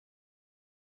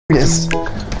Yes.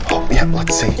 Oh, yeah,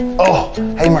 let's see. Oh,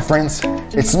 hey, my friends.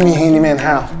 It's me, Handyman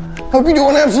Hal. Hope you're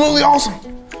doing absolutely awesome.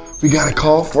 We got a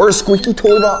call for a squeaky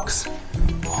toy box.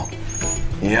 Oh,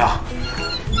 yeah,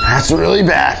 that's really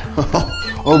bad.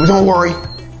 Oh, but don't worry.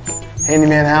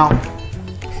 Handyman Hal,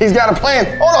 he's got a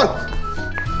plan. Hold on.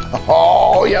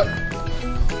 Oh, yep.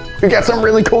 We got some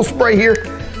really cool spray here.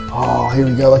 Oh, here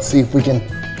we go. Let's see if we can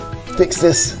fix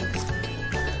this.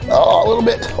 Oh, a little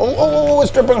bit. Oh,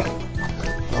 it's dripping.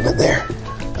 A little bit there.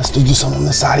 Let's do some on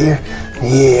this side here.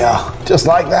 Yeah, just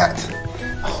like that.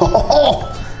 Oh,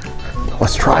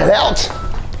 let's try it out.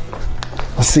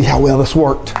 Let's see how well this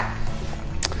worked.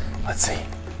 Let's see.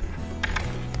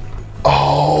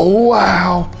 Oh,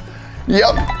 wow.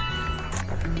 Yep.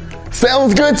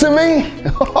 Sounds good to me.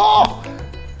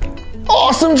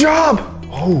 Awesome job.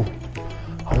 Oh,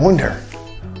 I wonder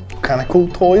what kind of cool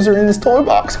toys are in this toy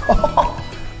box.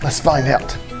 Let's find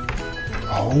out.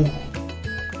 Oh.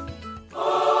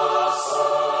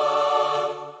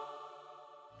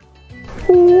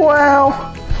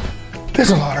 Wow. There's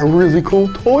a lot of really cool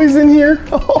toys in here.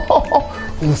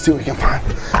 Let's see what we can find.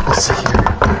 Let's see here.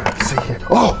 Let's see here.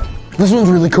 Oh, this one's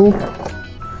really cool.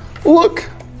 Look.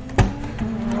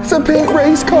 It's a pink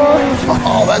race car.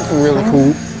 Oh, that's really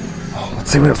cool. Oh,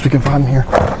 let's see what else we can find here.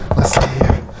 Let's see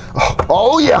here.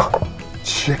 Oh yeah.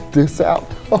 Check this out.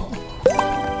 Oh,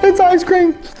 it's ice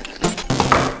cream.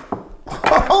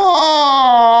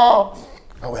 Oh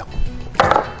well.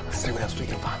 Let's see what else we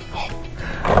can find. Oh,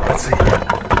 let's see.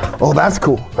 Oh, that's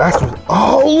cool. That's what.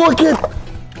 Oh,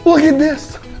 look at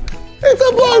this. It's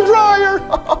a blow dryer.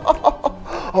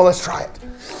 Oh, let's try it.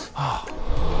 Oh.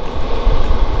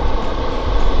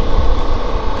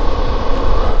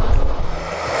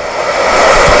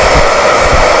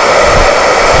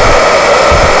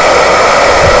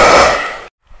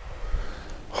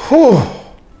 Whew.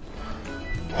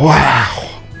 Wow,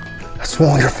 that's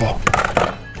wonderful.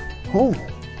 Oh,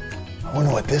 I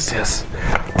wonder what this is.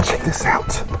 Check this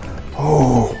out.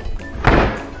 Oh,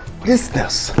 what is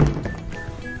this?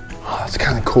 Oh, that's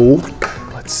kind of cool.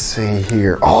 Let's see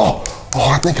here. Oh,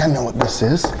 I think I know what this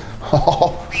is.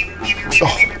 Oh,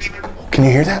 can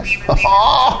you hear that?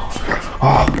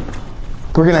 Oh,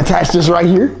 we're gonna attach this right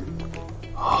here.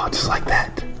 Oh, just like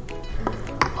that.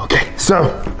 Okay, so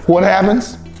what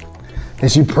happens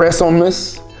is you press on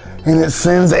this and it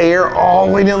sends air all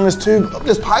the way down this tube, up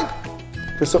this pipe.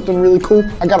 There's something really cool.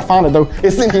 I gotta find it though.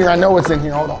 It's in here, I know it's in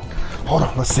here. Hold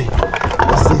on, let's see.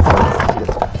 Let's see if I can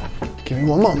find it. Give me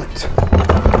one moment. It's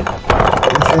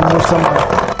in here somewhere.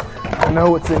 I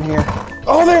know it's in here.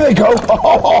 Oh, there they go.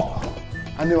 Oh,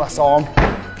 I knew I saw them.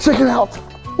 Check it out.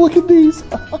 Look at these.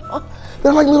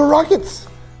 They're like little rockets.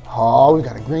 Oh, we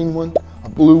got a green one, a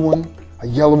blue one, a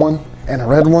yellow one, and a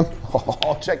red one.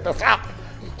 Oh, check this out.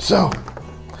 So,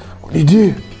 what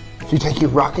do? You take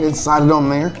your rocket and slide it on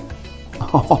there.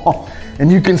 Oh,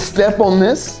 and you can step on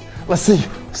this. Let's see.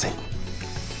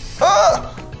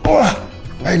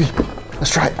 Maybe. Let's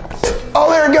try it. Oh,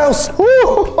 there it goes.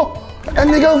 Woo!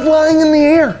 And they go flying in the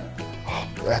air. Oh,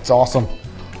 that's awesome.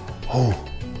 Oh,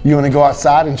 you want to go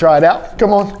outside and try it out?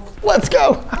 Come on. Let's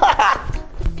go.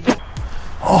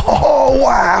 Oh,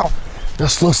 wow.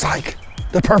 This looks like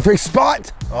the perfect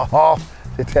spot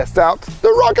to test out the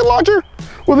rocket launcher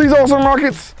with these awesome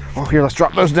rockets. Oh, here, let's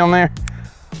drop those down there.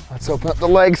 Let's open up the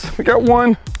legs. We got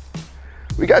 1,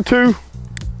 we got 2,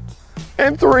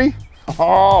 and 3.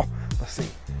 Oh, let's see.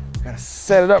 We gotta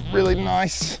set it up really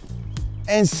nice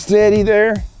and steady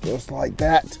there, just like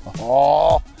that.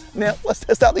 Oh, now let's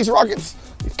test out these rockets.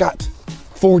 We've got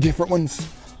 4 different ones.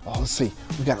 Oh, let's see.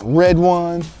 We got a red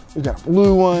one, we got a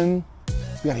blue one,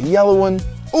 we got a yellow one.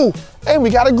 Oh, and we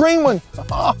got a green one.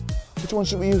 Which one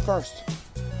should we use first?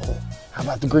 Oh, how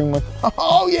about the green one?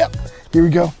 Oh, yep. Here we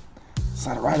go.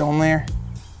 Slide it right on there.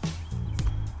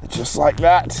 Just like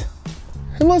that.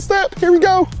 And let's step. Here we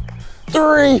go.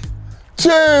 3,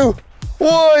 2,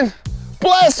 1.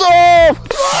 Blast off!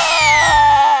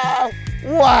 Ah!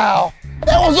 Wow.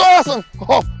 That was awesome.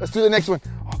 Oh, let's do the next one.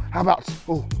 Oh, how about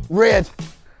red?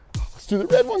 Let's do the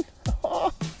red one.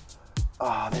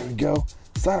 There we go.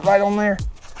 Slide it right on there.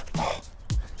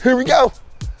 Here we go.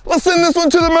 Let's send this one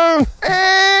to the moon.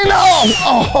 And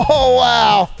oh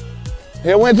wow.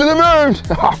 It went to the moon.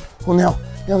 Well, now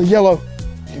the yellow.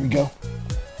 Here we go.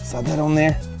 Slide that on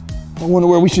there. I wonder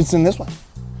where we should send this one.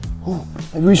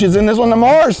 Maybe we should send this one to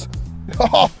Mars.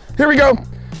 Here we go.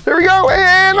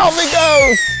 And off it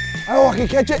goes. Oh, I can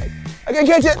catch it.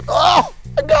 Oh,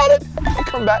 I got it. I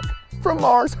come back from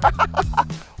Mars.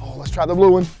 Oh, let's try the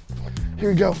blue one. Here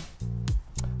we go.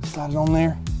 Slide it on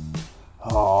there.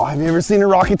 Oh, have you ever seen a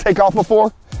rocket take off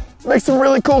before? It makes some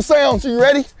really cool sounds. Are you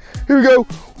ready? Here we go.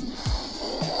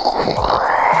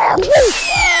 Wow!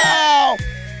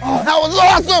 Oh, that was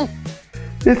awesome!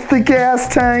 It's the gas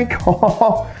tank.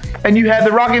 And you had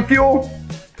the rocket fuel?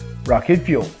 Rocket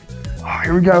fuel. Oh,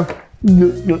 here we go.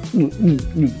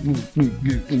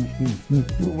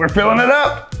 We're filling it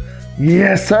up.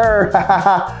 Yes, sir.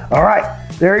 All right,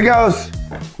 there he goes.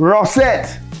 We're all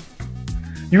set.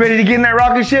 You ready to get in that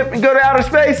rocket ship and go to outer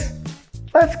space?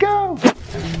 Let's go.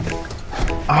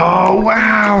 Oh,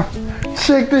 wow.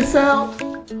 Check this out.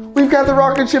 We've got the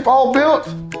rocket ship all built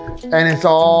and it's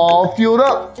all fueled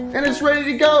up and it's ready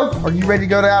to go. Are you ready to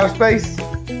go to outer space?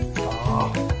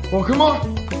 Oh, well, come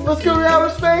on. Let's go to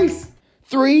outer space.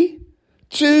 3,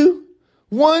 2,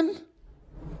 1,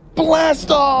 blast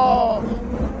off!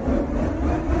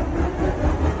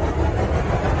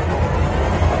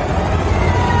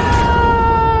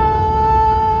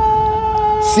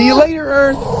 See you later,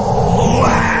 Earth.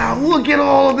 Wow, look at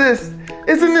all of this.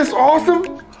 Isn't this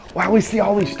awesome? Wow, we see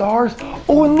all these stars.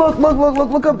 Oh, and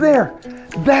look up there.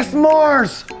 That's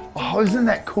Mars. Oh, isn't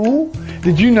that cool?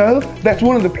 Did you know that's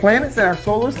one of the planets in our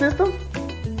solar system?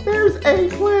 There's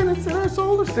 8 planets in our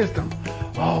solar system.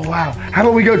 Oh, wow. How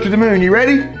about we go to the moon? You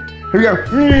ready? Here we go.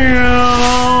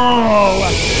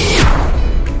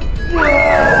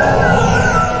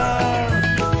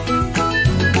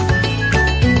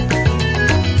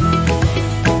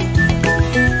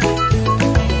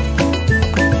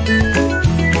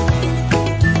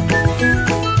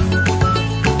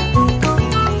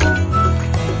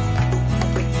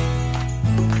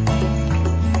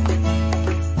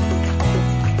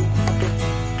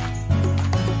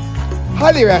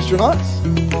 Hi there, astronauts.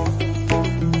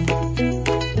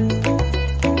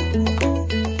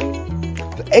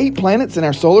 The 8 planets in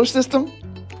our solar system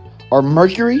are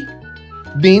Mercury,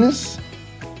 Venus,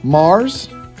 Mars,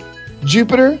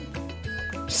 Jupiter,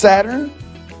 Saturn,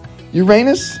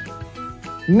 Uranus,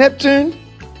 Neptune,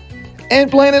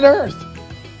 and planet Earth.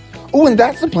 Oh, and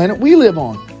that's the planet we live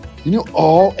on. You know,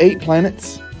 all 8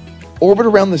 planets orbit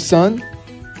around the sun.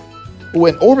 Oh,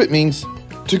 and orbit means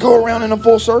to go around in a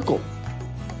full circle.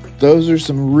 Those are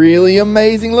some really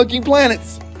amazing looking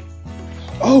planets.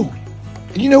 Oh,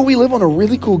 and you know we live on a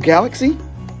really cool galaxy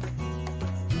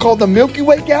called the Milky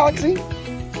Way galaxy?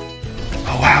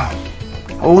 Oh, wow.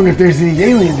 I wonder if there's any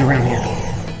aliens around here.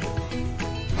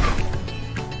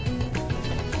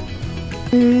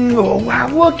 Oh, wow,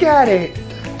 look at it.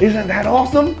 Isn't that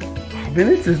awesome? Oh,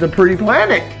 Venus is a pretty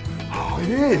planet. Oh, it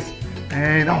is.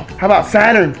 And oh, how about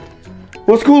Saturn?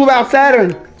 What's cool about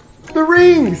Saturn? The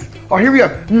rings. Oh, here we go.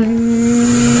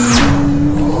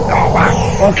 Oh,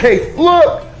 wow. Okay,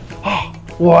 look. Oh,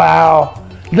 wow.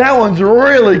 That one's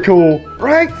really cool,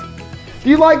 right? Do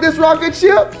you like this rocket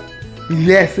ship?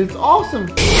 Yes, it's awesome.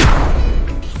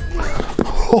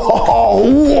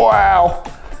 Oh, wow.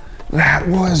 That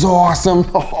was awesome.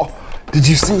 Oh, did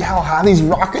you see how high these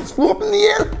rockets flew up in the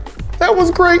air? That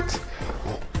was great.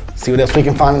 Let's see what else we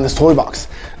can find in this toy box.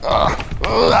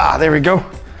 There we go.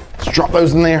 Let's drop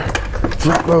those in there.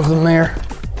 Drop those in there.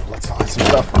 Let's find some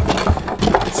stuff.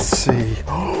 Let's see.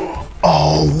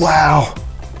 Oh, wow.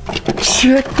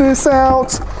 Check this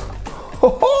out.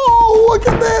 Oh, look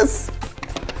at this.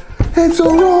 It's a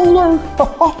roller.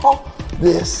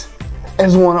 This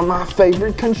is one of my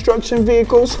favorite construction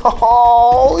vehicles.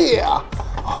 Oh, yeah.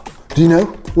 Do you know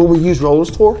what we use rollers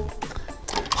for?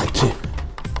 Like to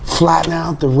flatten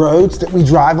out the roads that we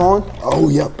drive on. Oh,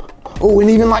 yep. Oh, and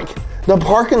even like the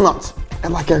parking lots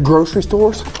at like our grocery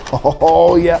stores.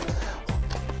 Oh, yeah.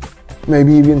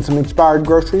 Maybe even some expired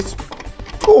groceries.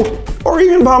 Oh, or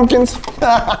even pumpkins.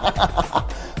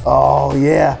 Oh,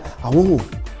 yeah. Oh,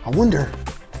 I wonder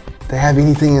if they have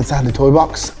anything inside the toy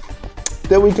box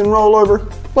that we can roll over.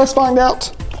 Let's find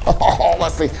out. Oh,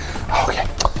 let's see. Okay.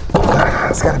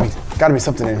 It's gotta be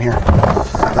something in here.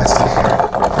 Let's see here.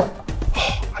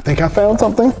 Oh, I think I found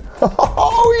something.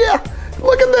 Oh, yeah.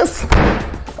 Look at this.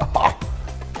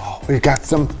 We've got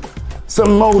some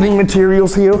molding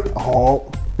materials here.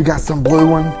 Oh, we got some blue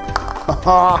one.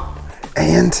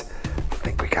 And I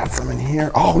think we got some in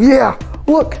here. Oh yeah,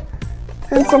 look,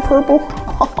 and some purple.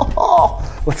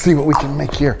 Let's see what we can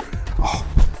make here. Oh,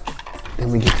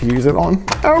 and we get to use it on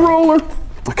our roller.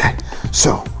 Okay,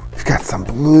 so we've got some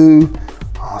blue.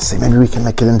 Let's see, maybe we can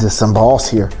make it into some balls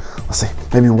here. Let's see,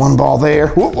 maybe one ball there.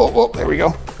 Whoop, whoop, whoop, there we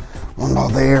go. One ball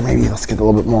there, maybe let's get a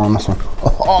little bit more on this one.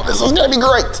 Oh, this is gonna be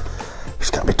great. There's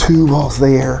gotta be 2 balls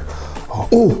there.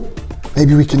 Oh,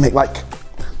 maybe we can make like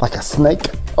a snake.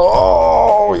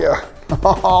 Oh yeah,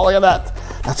 oh look at that.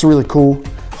 That's really cool.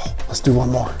 Oh, let's do one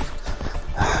more.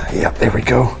 Yep, there we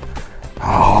go.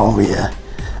 Oh yeah.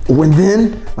 And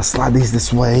then let's slide these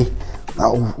this way.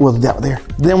 Oh, well, that there.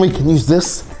 Then we can use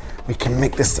this we can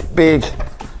make this a big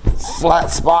flat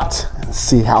spot and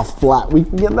see how flat we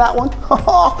can get that one.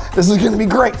 This is gonna be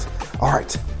great. All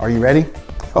right, are you ready?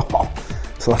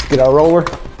 So let's get our roller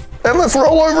and let's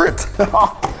roll over it.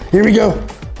 Here we go.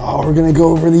 Oh, we're gonna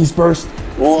go over these first.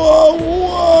 Whoa,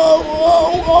 whoa,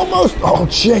 whoa, almost. Oh,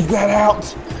 check that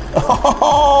out.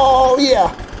 Oh,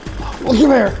 yeah. Look at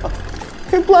there.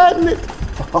 It flattened it.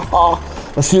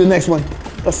 Let's see the next one.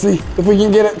 Let's see if we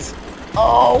can get it.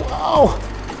 Oh, oh,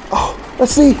 oh,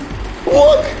 let's see.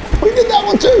 Look, we did that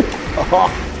one too.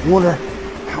 Wonder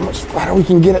how much flatter we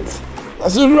can get it.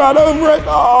 Let's just ride over it.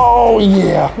 Oh,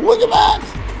 yeah, look at that.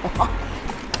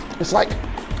 It's like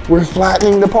we're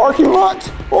flattening the parking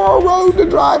lot or a road to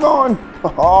drive on.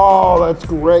 Oh, that's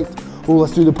great. Oh,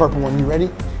 let's do the purple one. You ready?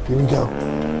 Here we go.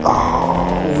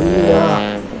 Oh,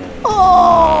 yeah.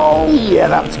 Oh, yeah,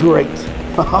 that's great.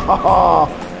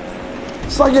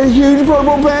 It's like a huge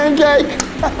purple pancake.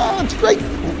 That's great.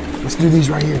 Let's do these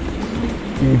right here.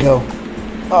 Here we go.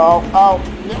 Oh, oh,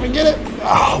 let me get it.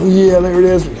 Oh, yeah, there it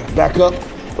is. We gotta back up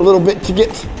a little bit to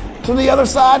get to the other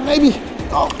side, maybe.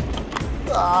 Oh,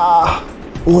 oh,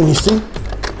 and you see,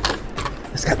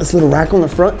 it's got this little rack on the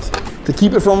front to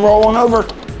keep it from rolling over.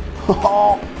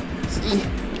 Oh, see,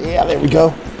 yeah, there we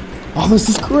go. Oh, this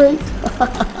is great.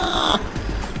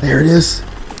 There it is.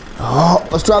 Oh,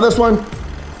 let's try this one.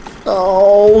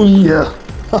 Oh, yeah.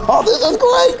 Oh, this is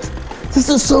great. This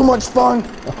is so much fun.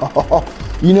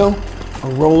 You know, a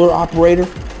roller operator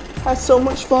has so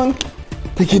much fun.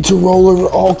 They get to roll over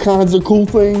all kinds of cool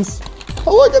things.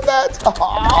 Oh, look at that.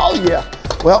 Oh, yeah.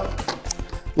 Well,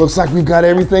 looks like we've got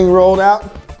everything rolled out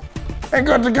and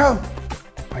good to go.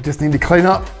 I just need to clean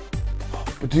up.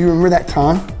 But do you remember that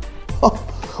time?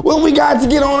 When we got to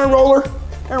get on a roller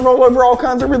and roll over all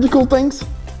kinds of really cool things?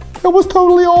 It was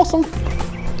totally awesome.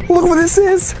 Look what this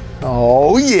is.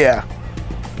 Oh, yeah.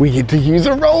 We get to use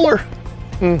a roller.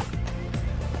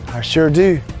 I sure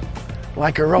do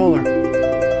like a roller.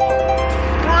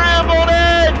 Scrambled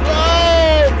eggs!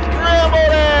 Oh,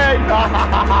 scrambled eggs!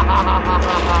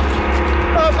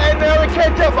 Oh, and now the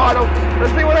ketchup on them.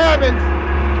 Let's see what happens.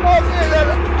 Oh,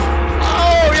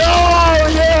 yeah!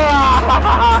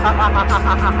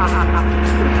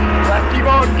 Let's keep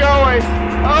on going.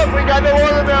 Oh, we got the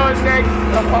watermelon next.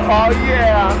 Oh,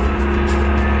 yeah.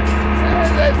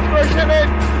 And then squishing it.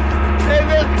 And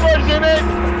then squishing it.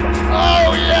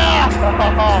 Oh, yeah.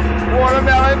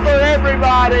 Watermelon for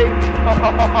everybody.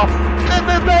 This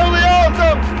is totally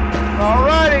awesome.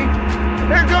 Alrighty.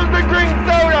 Here comes the green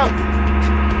soda.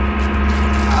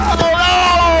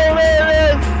 Oh, there it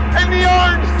is. And the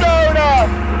orange soda.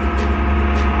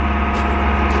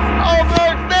 Oh,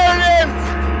 look, there it is.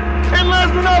 And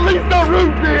last but not least, the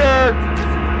root beer.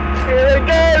 Here it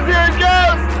goes, here it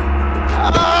goes.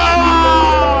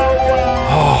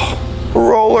 Oh,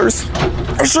 rollers.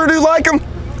 I sure do like them.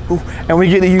 Ooh, and we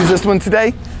get to use this one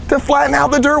today to flatten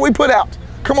out the dirt we put out.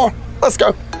 Come on, let's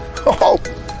go. Oh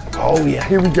yeah,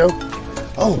 here we go.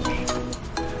 Oh,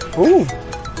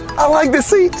 I like the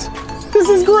seat. This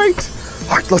is great.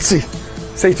 All right, let's see.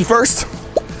 Safety first.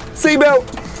 Seatbelt.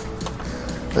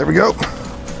 There we go.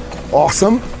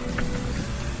 Awesome.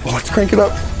 Oh, let's crank it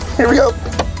up. Here we go.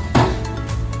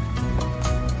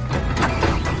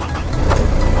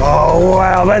 Oh,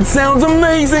 wow, that sounds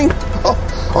amazing. Oh,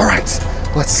 all right,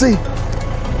 let's see.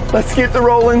 Let's get the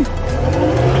rolling.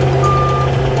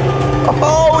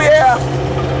 Oh, yeah.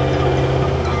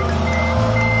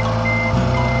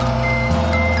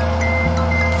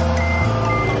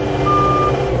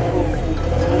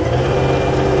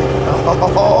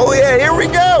 Oh, yeah, here we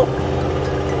go.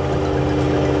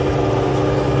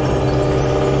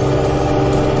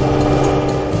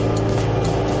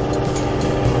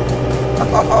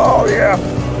 Oh, yeah.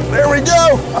 There we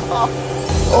go.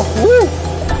 Oh, woo.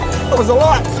 That was a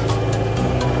lot.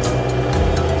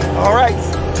 All right.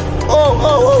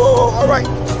 Oh, all right.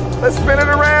 Let's spin it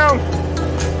around.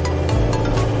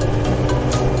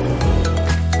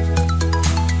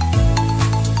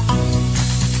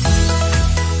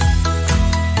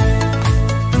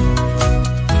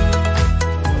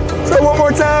 So one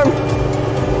more time.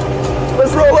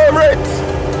 Let's roll over it.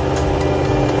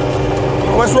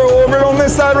 Let's roll over it on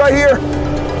this side right here.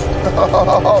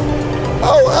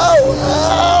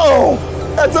 Oh,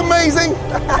 that's amazing.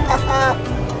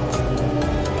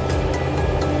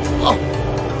 Oh.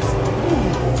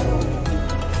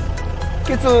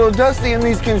 Gets a little dusty in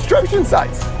these construction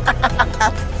sites.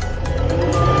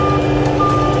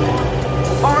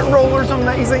 Aren't rollers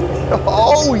amazing?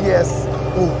 Oh, yes.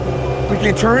 Oh, we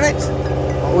can turn it.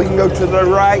 Oh, we can go to the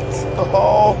right.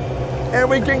 Oh, and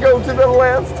we can go to the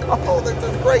left. Oh, this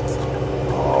is great.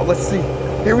 Oh, let's see.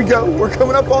 Here we go. We're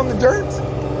coming up on the dirt.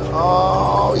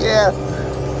 Oh, yeah.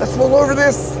 Let's roll over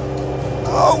this.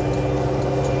 Oh.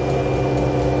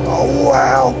 Oh,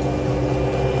 wow.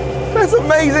 That's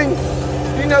amazing.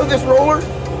 You know this roller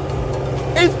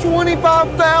is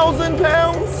 25,000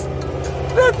 pounds.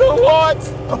 That's a lot.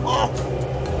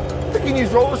 We can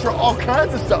use rollers for all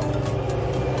kinds of stuff.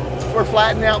 We're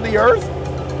flattening out the earth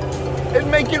and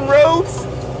making roads,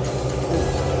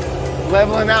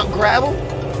 leveling out gravel,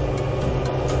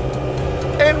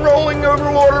 and rolling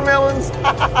over watermelons.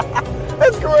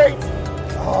 That's great.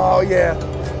 Oh yeah,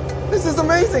 this is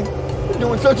amazing. We're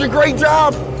doing such a great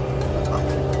job.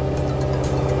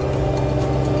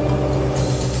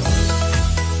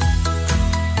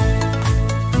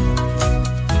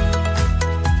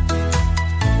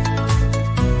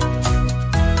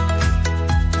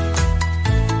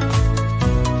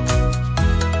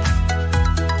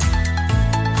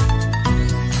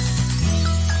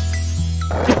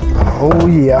 Oh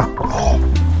yeah. Oh,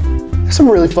 there's some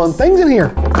really fun things in here.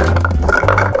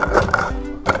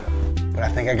 But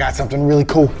I think I got something really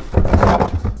cool.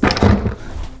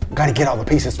 Gotta get all the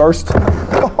pieces first.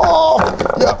 Oh,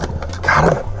 yeah,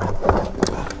 got them.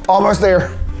 Almost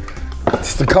there.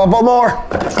 Just a couple more.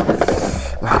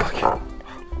 I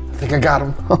think I got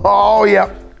them. Oh yeah.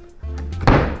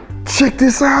 Check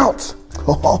this out.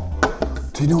 Oh,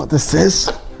 do you know what this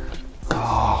is?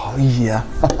 Oh yeah.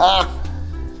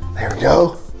 There we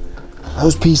go.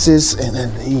 Those pieces and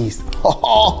then these.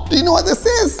 Oh, do you know what this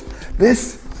is?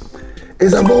 This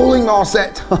is a bowling ball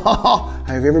set.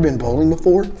 Have you ever been bowling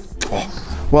before?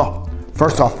 Well,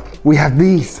 first off, we have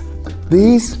these.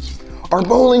 These are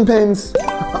bowling pins.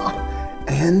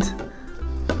 And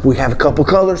we have a couple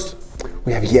colors.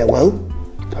 We have yellow.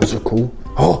 Those are cool.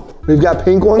 Oh, we've got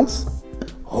pink ones.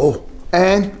 Oh,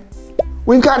 and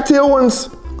we've got teal ones.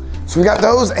 So we got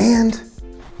those and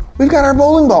we've got our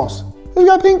bowling balls. We've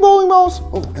got pink bowling balls.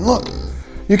 Oh, and look,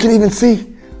 you can even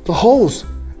see the holes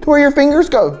to where your fingers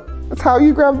go. That's how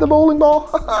you grab the bowling ball.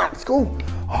 It's cool.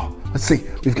 Oh, let's see.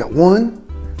 We've got 1,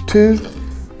 2,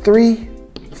 3,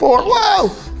 4, whoa,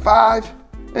 5,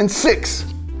 and 6.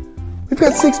 We've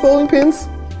got 6 bowling pins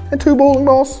and 2 bowling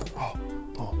balls. Oh,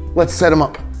 let's set them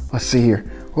up. Let's see here.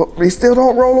 Well, they still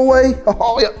don't roll away.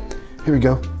 Oh, yeah. Here we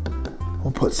go.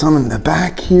 We'll put some in the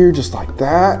back here, just like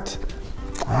that.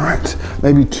 All right,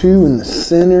 maybe 2 in the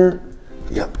center.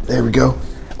 Yep, there we go.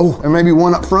 Oh, and maybe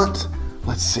 1 up front.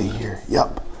 Let's see here,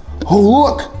 yep. Oh,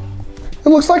 look, it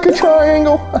looks like a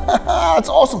triangle. That's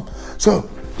awesome. So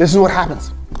this is what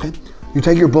happens, okay? You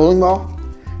take your bowling ball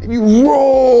and you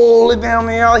roll it down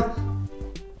the alley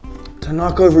to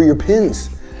knock over your pins.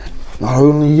 Not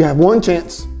only you have 1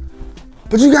 chance,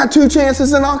 but you got 2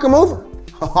 chances to knock them over.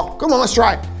 Come on, let's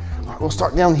try it. All right, we'll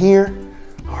start down here.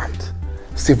 All right,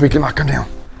 see if we can knock them down.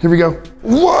 Here we go.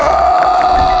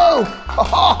 Whoa!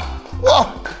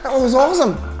 Whoa, that was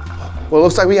awesome. Well, it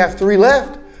looks like we have 3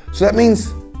 left. So that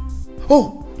means,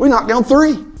 oh, we knocked down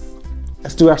 3.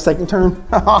 Let's do our second turn.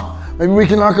 Maybe we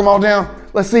can knock them all down.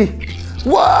 Let's see.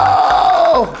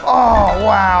 Whoa! Oh,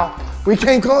 wow. We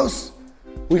came close.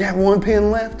 We have 1 pin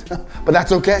left, but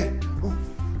that's okay.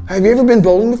 Have you ever been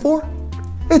bowling before?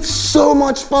 It's so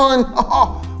much fun.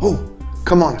 Oh,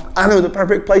 come on. I know the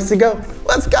perfect place to go.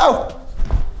 Let's go.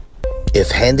 If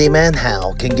Handyman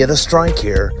Hal can get a strike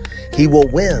here, he will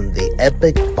win the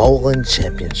Epic Bowling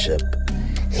Championship.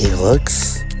 He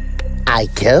looks, I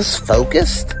guess,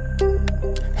 focused.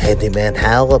 Handyman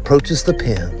Hal approaches the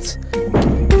pins.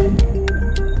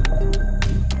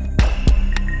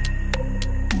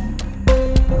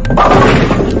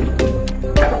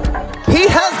 He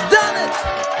has done it!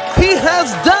 He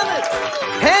has done it!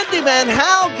 Handyman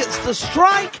Hal gets the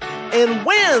strike and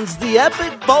wins the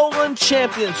Epic Bowling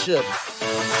Championship.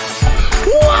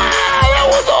 Wow, that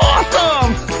was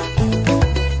awesome!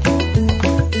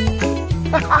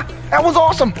 That was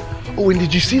awesome. Oh, and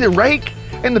did you see the rake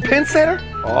and the pin setter?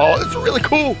 Oh, it's really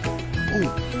cool.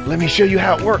 Oh, let me show you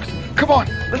how it works. Come on,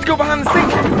 let's go behind the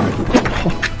scenes.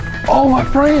 Oh, my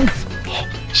friends,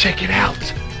 check it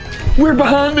out. We're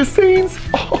behind the scenes.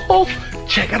 Oh,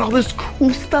 check out all this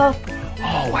cool stuff.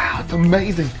 Oh, wow, it's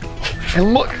amazing.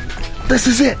 And look, this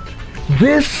is it.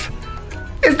 This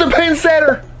is the pin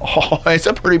setter. Oh, it's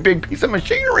a pretty big piece of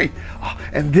machinery. Oh,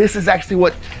 and this is actually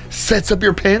what sets up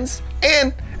your pins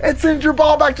and it sends your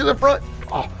ball back to the front.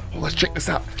 Oh, well, let's check this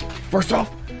out. First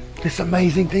off, this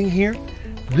amazing thing here,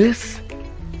 this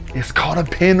is called a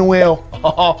pinwheel.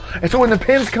 Oh, and so when the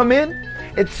pins come in,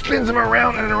 it spins them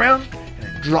around and around,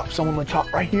 and it drops them on the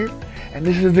top right here. And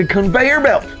this is the conveyor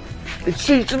belt. It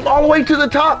shoots them all the way to the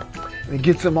top, and it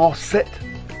gets them all set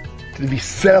to be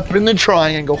set up in the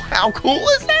triangle. How cool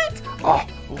is that? Oh,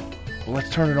 well, let's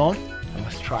turn it on and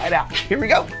let's try it out. Here we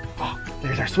go. Oh,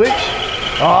 there's our switch.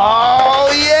 Oh,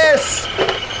 yes.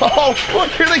 Oh,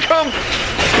 look, here they come.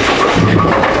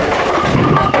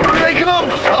 Here they come.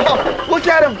 Oh, look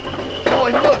at them. Oh,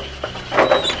 and look.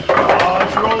 Oh,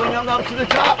 it's rolling them up to the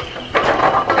top.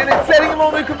 And it's setting them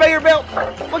on the conveyor belt.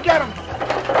 Look at them.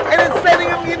 And it's setting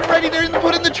them, getting ready to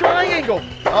put in the triangle.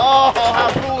 Oh,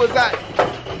 how cool is that?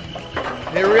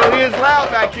 It really is loud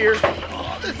back here.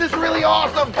 Oh, this is really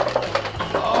awesome.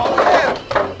 Oh, man.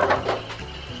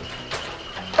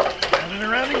 Round and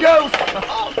around it goes.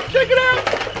 Oh, check it out.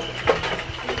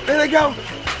 There they go.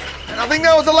 And I think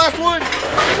that was the last one.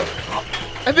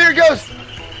 And there it goes.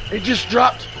 It just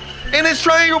dropped in its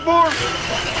triangle form.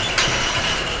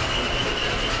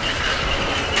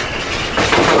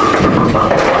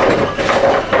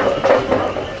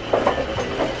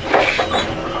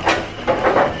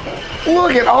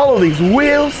 Look at all of these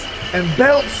wheels and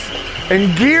belts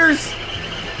and gears.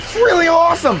 It's really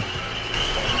awesome.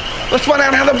 Let's find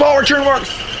out how the ball return works.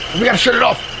 We gotta shut it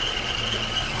off.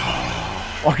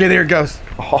 Okay, there it goes.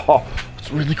 Oh,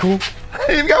 it's really cool.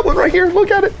 You've got one right here.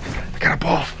 Look at it. I got a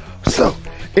ball. So,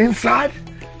 inside,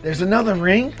 there's another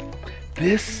ring.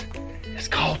 This is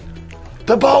called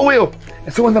the ball wheel.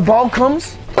 And so when the ball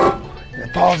comes, and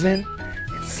it falls in,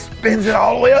 it spins it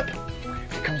all the way up.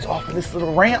 It comes off of this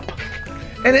little ramp,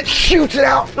 and it shoots it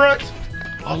out front,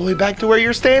 all the way back to where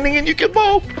you're standing, and you can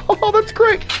bowl. Oh, that's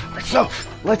great. All right, so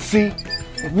let's see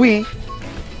if we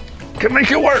can make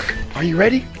it work. Are you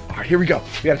ready? All right, here we go.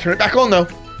 We gotta turn it back on though.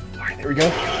 All right, there we go.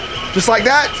 Just like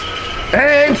that.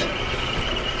 And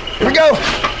here we go.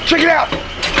 Check it out.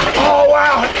 Oh,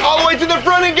 wow. All the way to the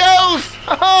front it goes.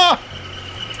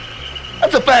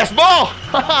 That's a fast ball.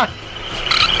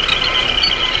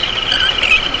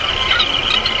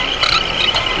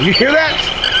 You hear that?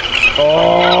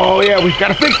 Oh, yeah, we've got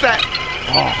to fix that.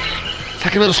 Oh, it's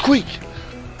like a little squeak.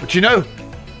 But you know,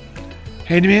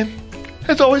 Handyman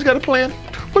has always got a plan.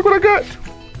 Look what I got.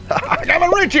 I got my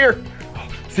wrench here.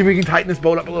 See if we can tighten this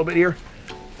bolt up a little bit here.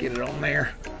 Get it on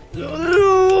there.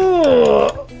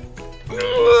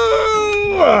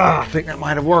 I think that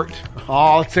might have worked.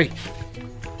 Oh, let's see.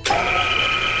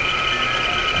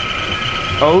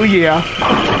 Oh, yeah.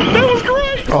 That was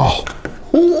great. Oh,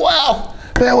 wow.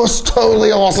 That was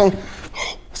totally awesome.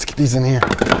 Oh, let's get these in here.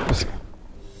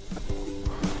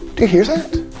 Do you hear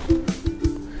that?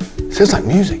 It sounds like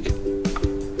music.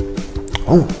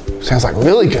 Oh, sounds like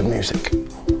really good music.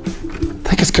 I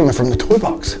think it's coming from the toy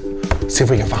box. Let's see if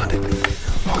we can find it.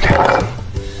 Okay.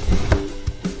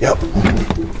 Yep.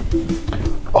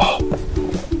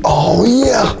 Oh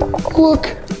yeah.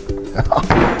 Look.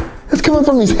 It's coming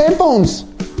from these headphones.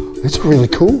 It's really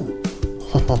cool.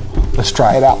 Let's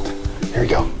try it out. Here we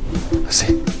go. Let's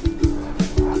see.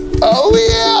 Oh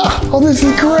yeah. Oh, this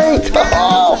is great.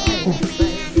 Oh.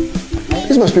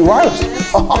 These must be wireless.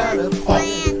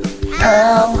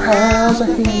 How's a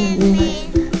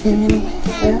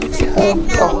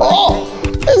Oh,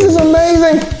 this is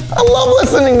amazing. I love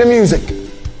listening to music.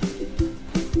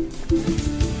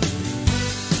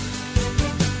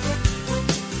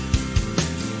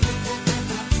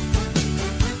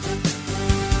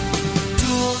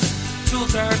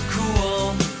 Tools are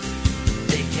cool.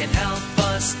 They can help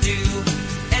us do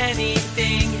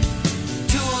anything.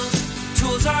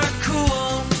 Tools are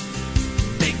cool.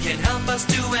 They can help us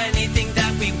do anything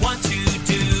that we want to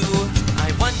do.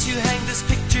 I want to hang this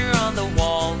picture on the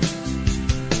wall.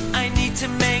 I need to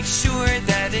make sure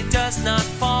that it does not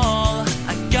fall.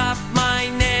 I got my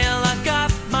nail, I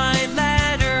got my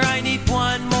ladder. I need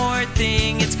one more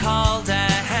thing, it's called a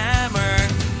hammer.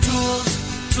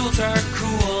 Tools are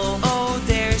cool. Oh,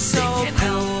 they're so cool. They can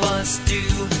help us do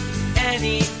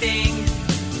anything.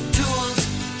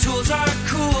 Tools are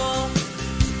cool.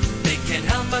 They can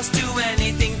help us do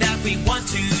anything that we want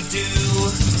to do.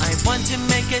 I want to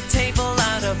make a table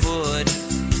out of wood,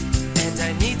 and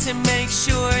I need to make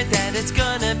sure that it's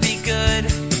gonna be good.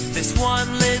 This one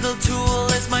little tool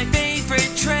is my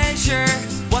favorite treasure.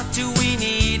 What do we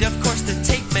need? Of course, the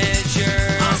tape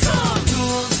measure. Awesome!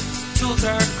 Tools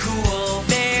are cool.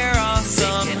 They're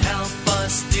awesome. They can help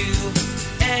us do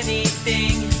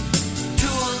anything.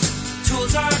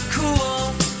 Tools are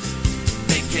cool.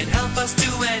 They can help us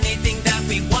do anything that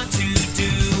we want to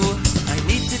do. I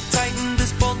need to tighten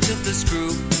this bolt to the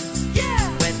screw. Yeah!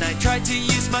 When I try to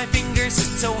use my fingers,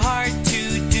 it's so hard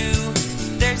to do.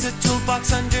 There's a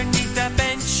toolbox underneath that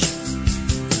bench,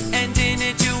 and in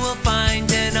it you will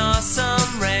find an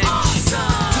awesome wrench.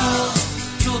 Awesome!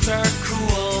 Tools are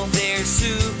cool. They're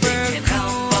super cool. They can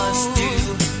help us do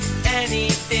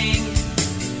anything.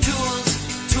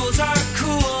 Tools are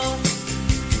cool.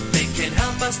 They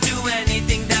do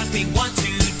anything that we want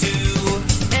to do.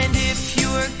 And if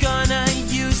you're gonna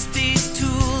use these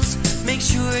tools, make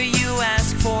sure you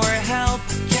ask for help.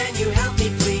 Can you help me,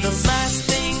 please? The last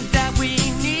thing that we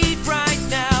need right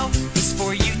now is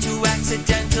for you to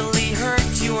accidentally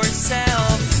hurt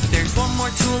yourself. There's one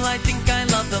more tool I think I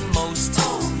love the most.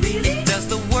 Oh, really? It does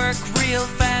the work real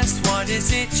fast. What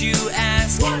is it, you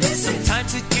ask? What is it?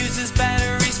 Sometimes it uses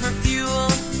batteries for fuel.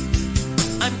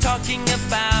 I'm talking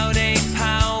about a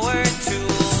power tool.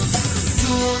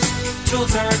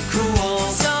 Tools are cool,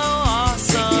 so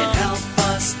awesome. They can help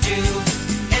us do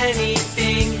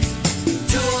anything.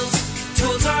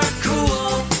 Tools are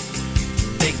cool.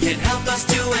 They can help us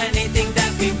do anything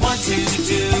that we want to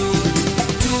do.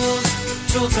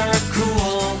 Tools are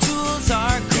cool. Tools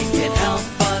are cool. They can help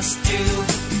us do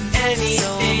anything.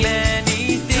 So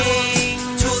many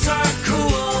things. Tools are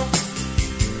cool.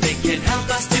 They can help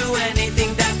us do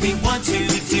anything that we want to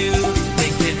do.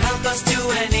 They can help us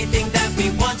do anything that we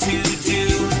want to do.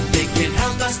 They can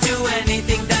help us do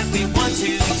anything that we want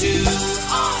to do.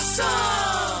 Awesome!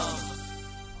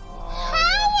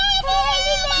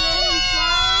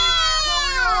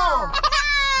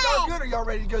 Y'all good? Are y'all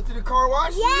ready to go through the car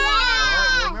wash? Yeah. All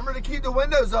right, well, remember to keep the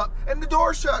windows up and the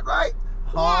door shut, right?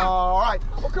 Yeah. All right.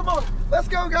 Well, come on. Let's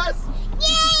go, guys.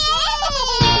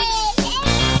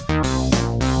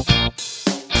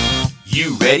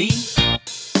 You ready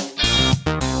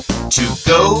to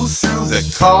go through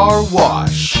the car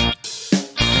wash?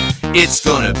 It's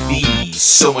gonna be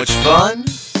so much fun.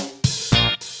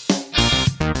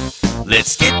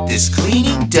 Let's get this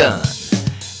cleaning done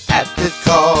at the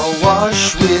car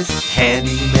wash with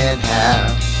Handyman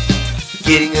Hal.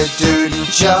 Getting a dirty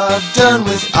job done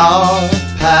with our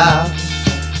pal.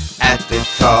 At the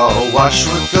car wash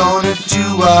we're gonna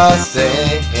do our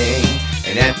thing.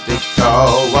 And at the car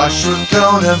wash we're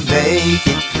gonna make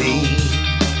it clean.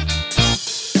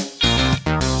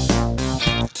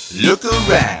 Look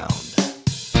around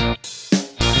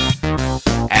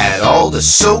at all the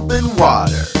soap and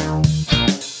water,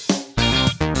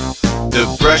 the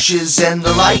brushes and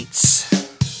the lights.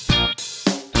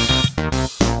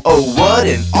 Oh, what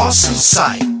an awesome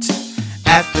sight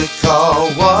at the car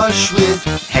wash with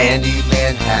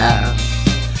Handyman Hal.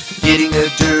 Getting a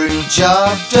dirty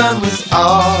job done with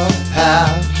our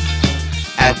pal.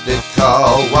 At the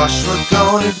car wash we're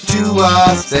gonna do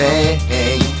our thing.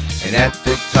 And at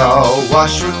the car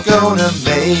wash we're gonna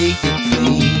make it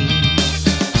clean.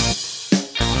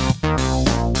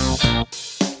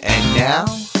 And now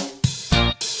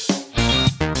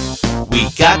we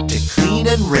got to clean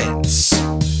and rinse.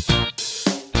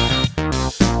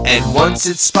 And once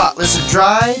it's spotless and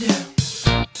dried,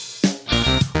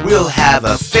 we'll have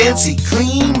a fancy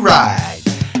clean ride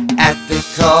at the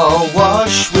car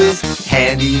wash with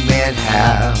Handyman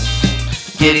Hal.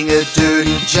 Getting a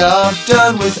dirty job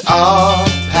done with our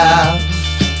pal.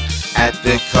 At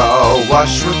the car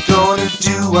wash we're gonna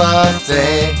do our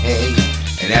thing.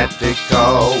 And at the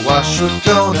car wash we're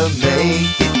gonna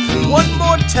make it clean. One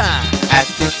more time. At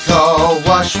the car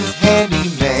wash with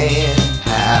Handyman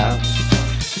Hal.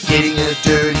 Getting a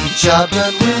dirty job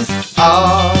done with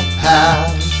our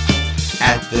pal.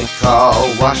 At the car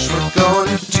wash we're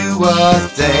gonna do our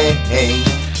thing.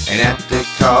 And at the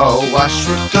car wash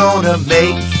we're gonna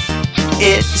make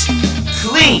it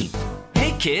clean.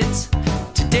 Hey kids,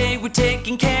 today we're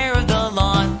taking care of the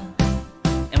lawn.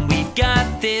 And we've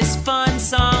got this fun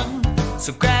song.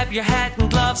 So grab your hat and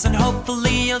gloves and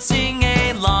hopefully you'll sing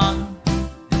along.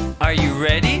 Are you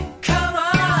ready? Come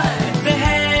on! The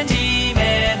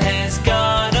handyman has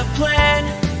got a plan.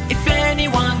 If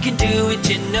anyone can do it,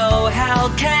 you know Hal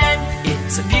can.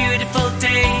 It's a beautiful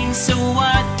day, so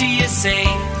what do you say?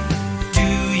 Do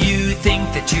you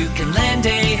think that you can lend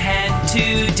a hand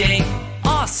today?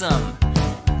 Awesome!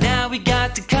 Now we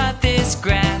got to cut this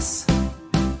grass.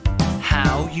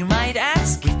 How, you might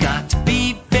ask? We've got to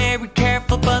be very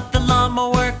careful, but the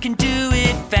lawnmower can do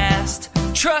it fast.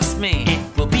 Trust me,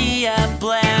 it will be a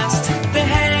blast. The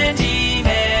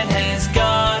handyman has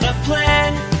got a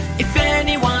plan. If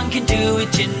anyone can do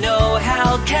it, you know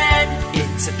Hal can.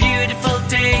 It's a beautiful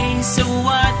day, so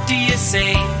what do you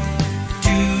say?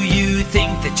 Do you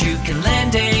think that you can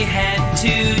lend a hand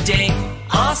today?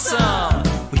 Awesome!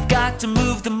 We've got to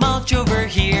move the mulch over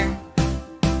here.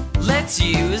 Let's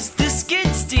use the skid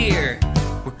steer.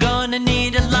 We're gonna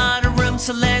need a lot of room,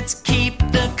 so let's keep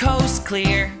the coast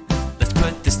clear. Let's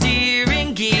put the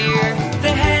steering gear.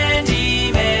 The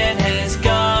handyman has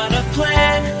got a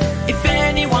plan. If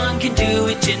anyone can do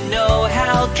it, you know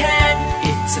Hal can.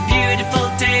 It's a beautiful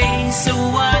day, so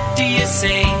what do you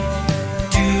say?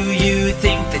 Do you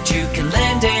think that you can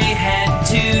lend a hand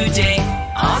today?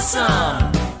 Awesome!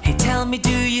 Awesome! Hey, tell me, do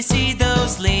you see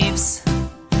those leaves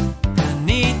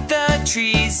beneath the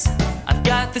trees? I've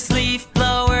got this leaf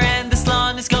blower and this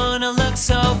lawn is gonna look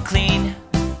so clean.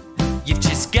 You've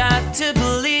just got to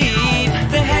believe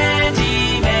the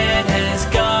handyman has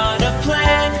got a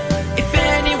plan. If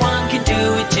anyone can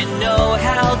do it, you know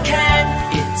Hal can.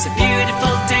 It's a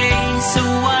beautiful day, so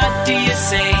what do you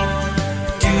say?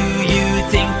 Do you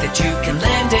think that you can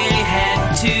lend a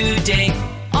hand today?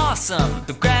 Awesome!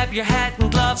 So grab your hat and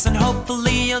gloves and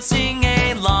hopefully you'll sing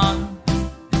along.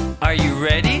 Are you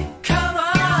ready? Come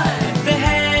on! The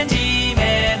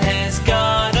handyman has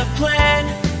got a plan.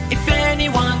 If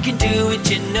anyone can do it,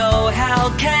 you know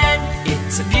Hal can.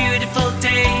 It's a beautiful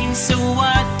day, so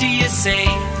what do you say?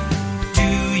 Do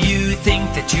you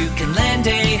think that you can lend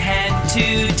a hand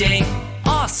today?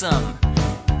 Awesome!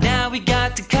 Now we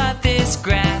got to cut this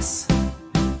grass.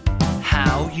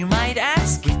 How, you might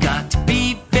ask? We've got to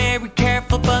be very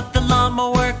careful, but the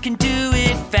lawnmower can do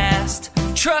it fast.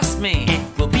 Trust me,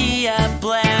 it will be a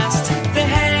blast. The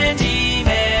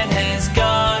handyman has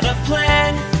got a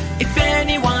plan. If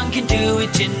anyone can do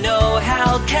it, you know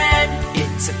Hal can.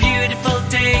 It's a beautiful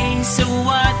day, so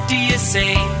what do you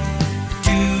say?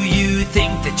 Do you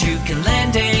think that you can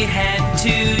lend a hand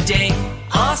today?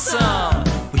 Awesome!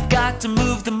 We've got to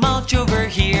move the mulch over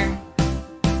here.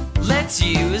 Let's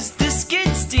use the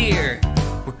skid steer.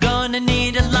 We're gonna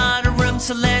need a lot of room,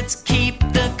 so let's keep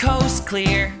the coast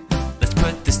clear. Let's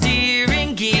put the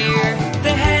steering gear.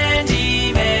 The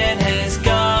handyman has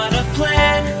got a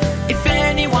plan. If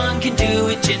anyone can do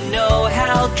it, you know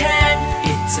Hal can.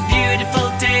 It's a beautiful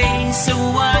day, so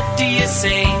what do you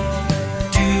say?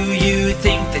 Do you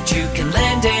think that you can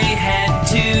lend a hand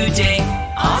today?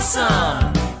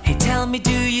 Awesome! Hey, tell me,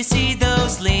 do you see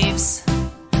those leaves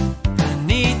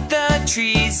beneath the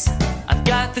trees? I've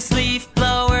got this leaf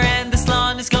blower and this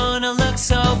lawn is gonna look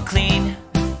so clean.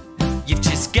 You've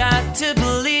just got to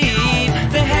believe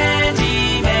the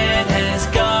handyman has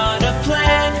got a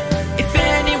plan. If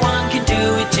anyone can do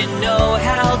it, you know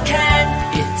Hal can.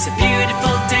 It's a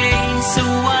beautiful day, so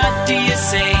what do you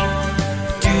say?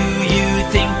 Do you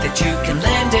think that you can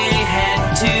lend a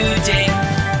hand today?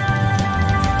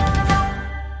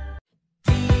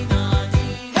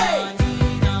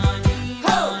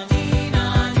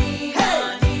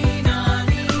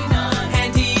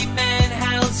 Handyman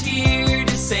Hal's here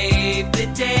to save the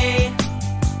day.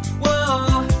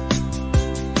 Whoa,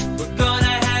 we're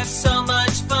gonna have so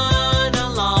much fun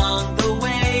along the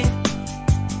way.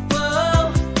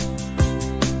 Whoa,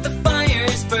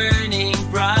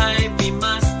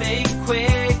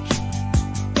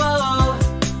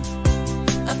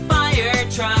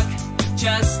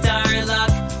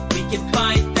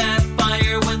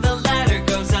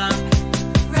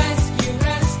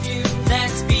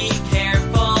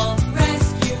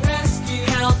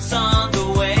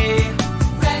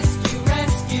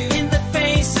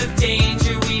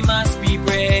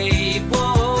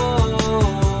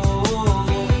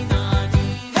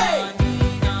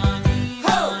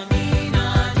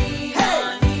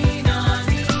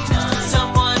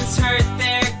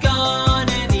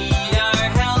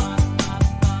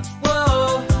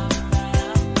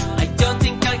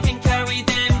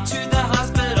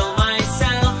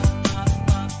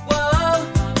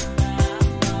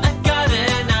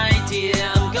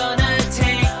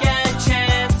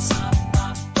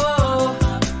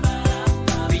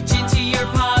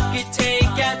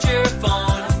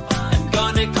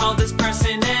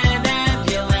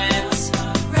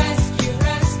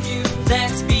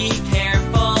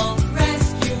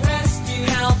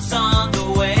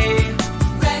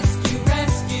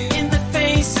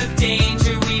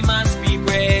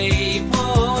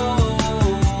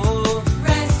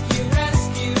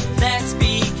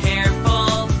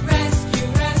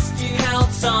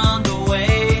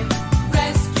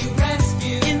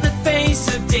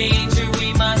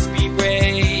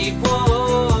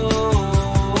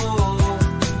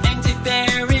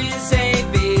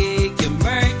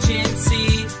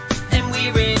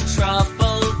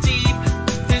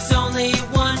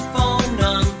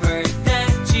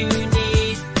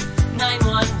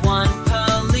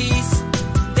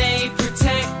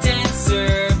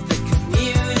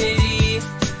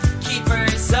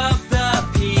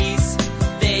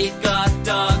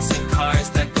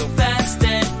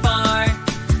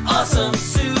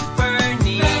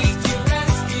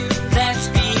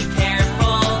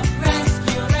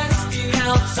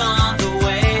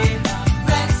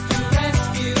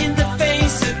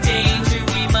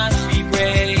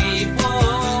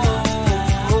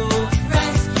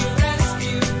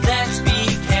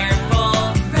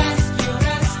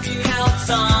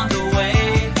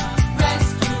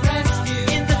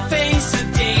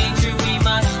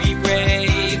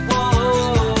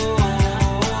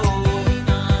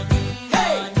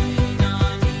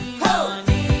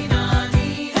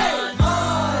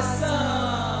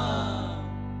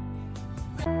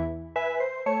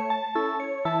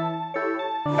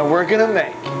 and we're gonna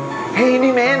make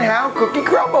Handyman Hal cookie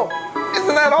crumble.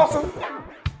 Isn't that awesome?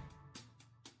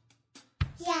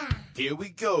 Yeah. Here we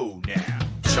go now.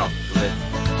 Chocolate,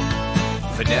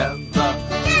 vanilla,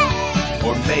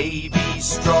 or maybe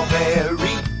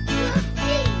strawberry.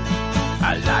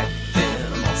 I like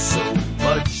them all so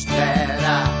much that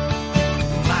I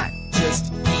might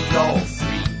just eat all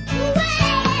three.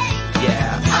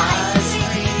 Yeah, ice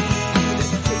cream, it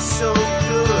tastes so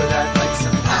good. I'd like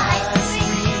some ice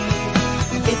cream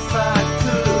if I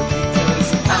could, because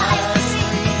ice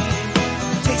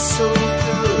cream tastes so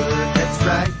good. That's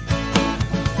right.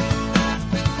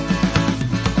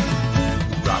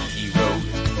 Rocky Road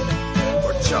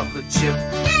or chocolate chip,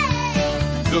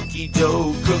 cookie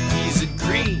dough, cookies and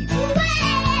cream.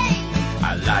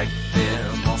 I like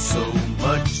them all so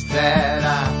much that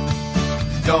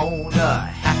I'm gonna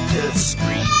have to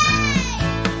scream.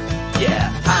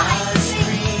 Yeah, ice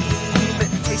cream,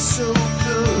 it tastes so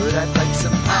good. I'd like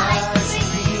some ice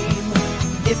cream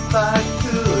if I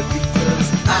could, because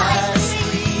ice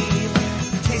cream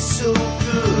tastes so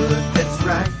good. That's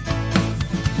right.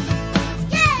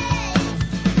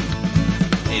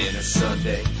 In a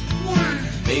sundae,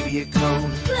 maybe a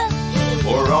cone,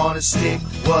 or on a stick,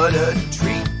 what a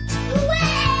treat.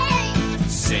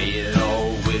 Say it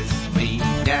all with me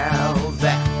now,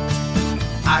 that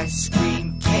ice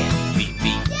cream can't be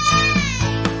beat.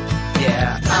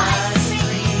 Yeah, ice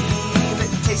cream,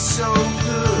 it tastes so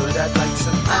good. I'd like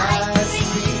some ice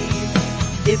cream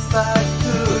if I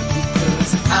could,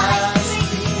 because ice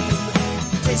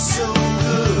cream tastes so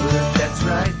good. That's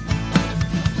right.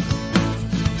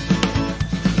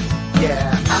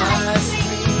 Yeah, ice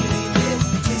cream, it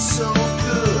tastes so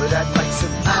good. I'd like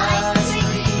some ice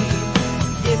cream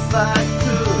if I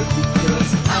could,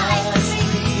 because ice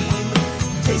cream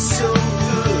tastes so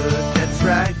good. That's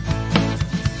right.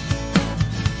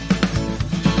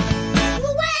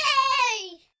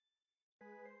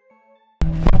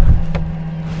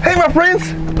 Hey my friends,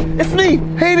 it's me,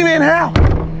 Handyman Hal.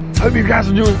 Hope you guys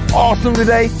are doing awesome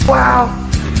today. Wow,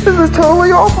 this is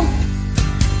totally awesome.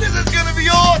 This is gonna be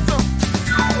awesome.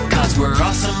 Cause we're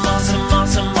awesome, awesome,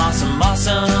 awesome, awesome,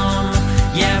 awesome.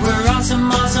 Yeah, we're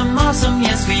awesome, awesome, awesome,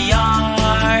 yes we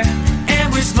are.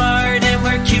 And we're smart and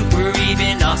we're cute, we're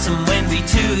even awesome when we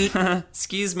toot.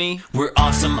 Excuse me. We're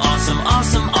awesome, awesome,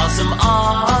 awesome, awesome,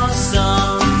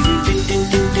 awesome.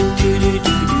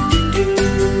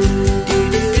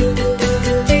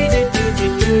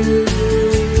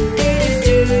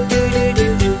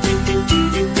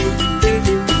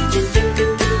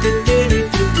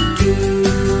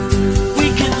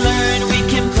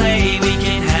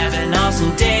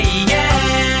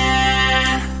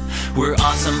 We're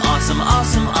awesome, awesome,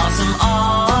 awesome, awesome,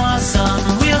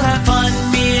 awesome. We'll have fun,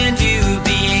 me and you,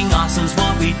 being awesome's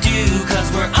what we do,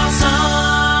 cause we're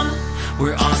awesome.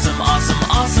 We're awesome, awesome,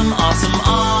 awesome, awesome,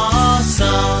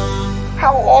 awesome.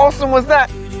 How awesome was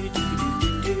that?